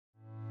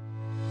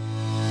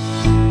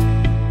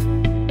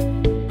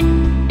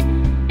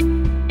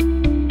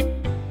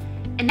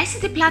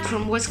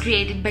platform was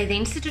created by the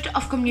Institute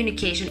of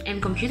Communication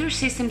and Computer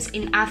Systems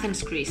in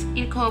Athens, Greece,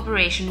 in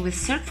cooperation with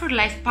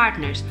CIRC4Life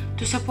partners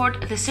to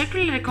support the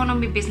circular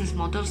economy business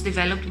models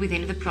developed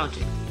within the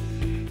project.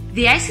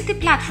 The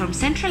ICT platform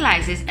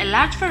centralizes a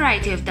large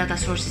variety of data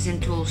sources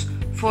and tools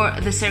for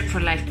the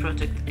CIRC4Life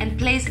project and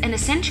plays an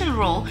essential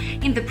role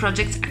in the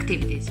project's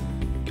activities.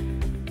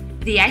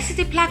 The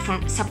ICT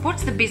platform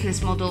supports the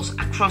business models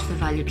across the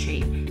value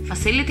chain,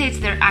 facilitates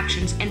their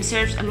actions and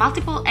serves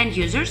multiple end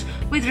users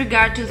with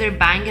regard to their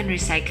buying and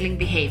recycling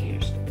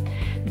behaviors.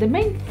 The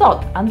main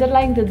thought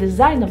underlying the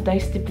design of the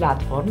ICT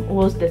platform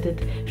was that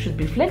it should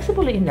be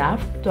flexible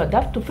enough to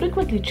adapt to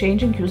frequently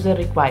changing user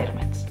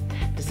requirements.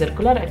 The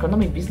circular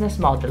economy business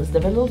models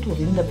developed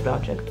within the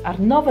project are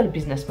novel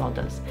business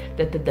models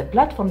that at the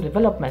platform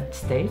development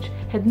stage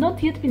had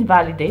not yet been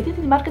validated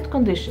in market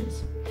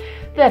conditions.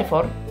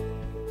 Therefore,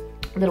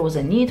 there was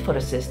a need for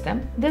a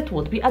system that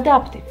would be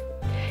adaptive.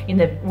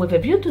 With a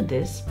view to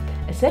this,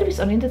 a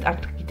service-oriented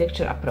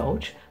architecture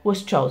approach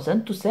was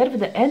chosen to serve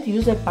the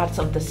end-user parts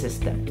of the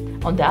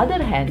system. On the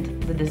other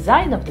hand, the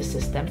design of the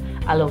system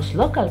allows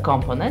local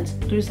components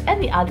to use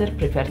any other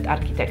preferred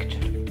architecture.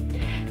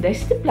 The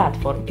ICT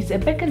platform is a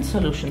backend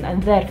solution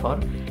and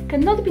therefore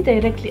cannot be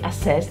directly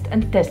assessed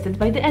and tested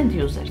by the end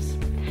users.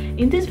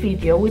 In this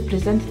video, we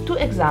present two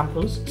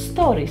examples,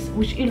 stories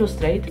which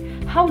illustrate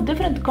how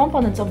different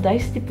components of the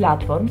ICT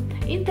platform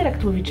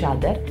interact with each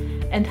other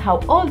and how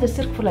all the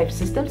CIRC4Life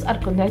systems are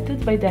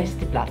connected by the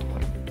ICT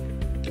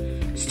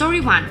platform. Story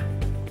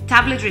 1.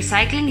 Tablet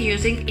recycling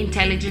using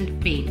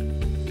intelligent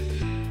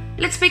bin.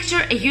 Let's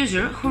picture a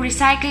user who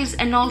recycles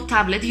an old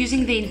tablet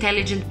using the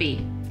intelligent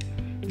bin.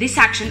 This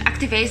action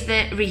activates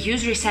the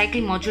reuse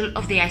recycle module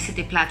of the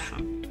ICT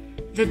platform.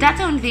 The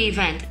data on the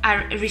event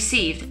are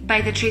received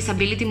by the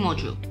traceability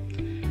module.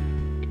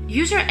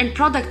 User and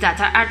product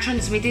data are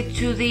transmitted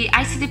to the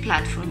ICT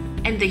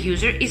platform and the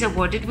user is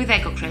awarded with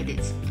eco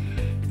credits.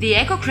 The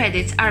eco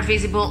credits are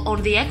visible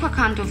on the eco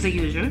account of the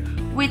user,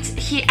 which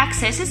he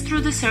accesses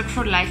through the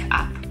CIRC4Life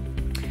app.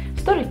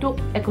 Story 2.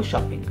 Eco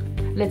shopping.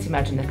 Let's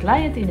imagine a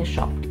client in a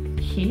shop.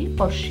 He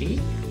or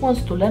she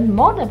wants to learn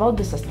more about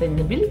the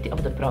sustainability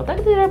of the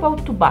product they are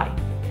about to buy.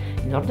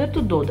 In order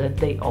to do that,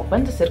 they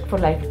open the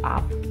CIRC4Life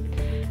app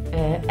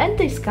and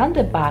they scan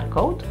the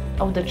barcode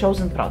of the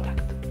chosen product.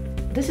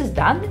 This is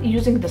done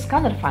using the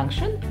scanner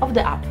function of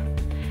the app.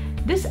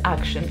 This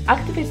action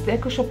activates the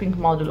eco shopping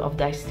module of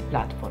the ICT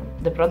platform.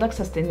 The product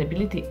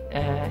sustainability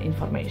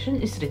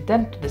information is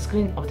returned to the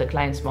screen of the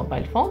client's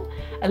mobile phone,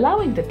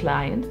 allowing the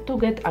client to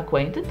get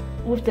acquainted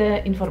with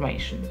the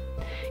information.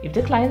 If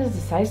the client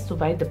decides to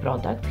buy the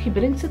product, he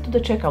brings it to the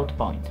checkout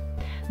point.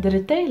 The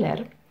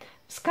retailer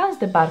scans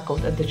the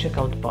barcode at the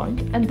checkout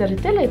point and the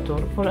retailer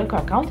tool for eco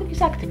accounting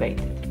is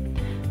activated.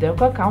 The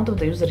eco account of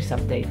the user is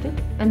updated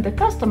and the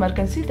customer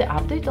can see the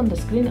update on the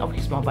screen of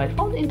his mobile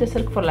phone in the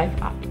CIRC4Life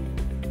app.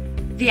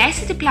 The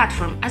ICT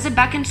platform, as a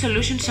backend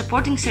solution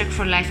supporting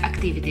CIRC4Life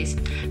activities,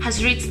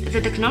 has reached the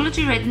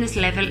technology readiness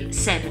level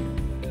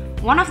 7.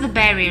 One of the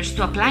barriers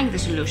to applying the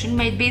solution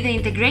might be the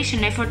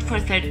integration effort for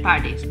third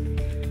parties.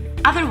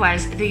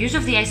 Otherwise, the use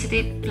of the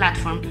ICT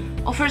platform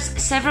offers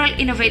several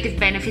innovative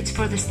benefits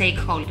for the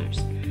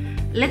stakeholders.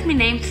 Let me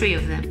name 3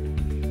 of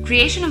them.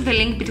 Creation of the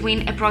link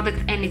between a product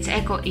and its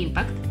eco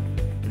impact,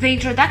 the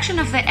introduction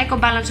of the eco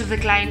balance of the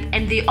client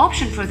and the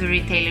option for the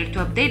retailer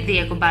to update the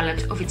eco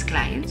balance of its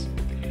clients,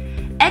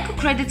 eco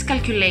credits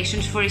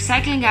calculations for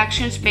recycling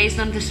actions based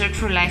on the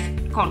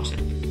CIRC4Life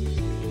concept.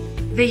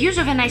 The use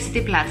of an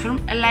ICT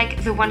platform,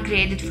 like the one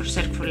created for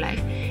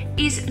CIRC4Life,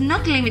 is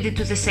not limited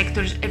to the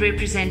sectors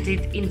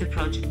represented in the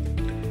project.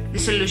 The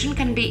solution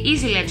can be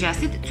easily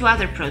adjusted to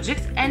other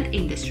projects and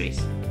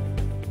industries.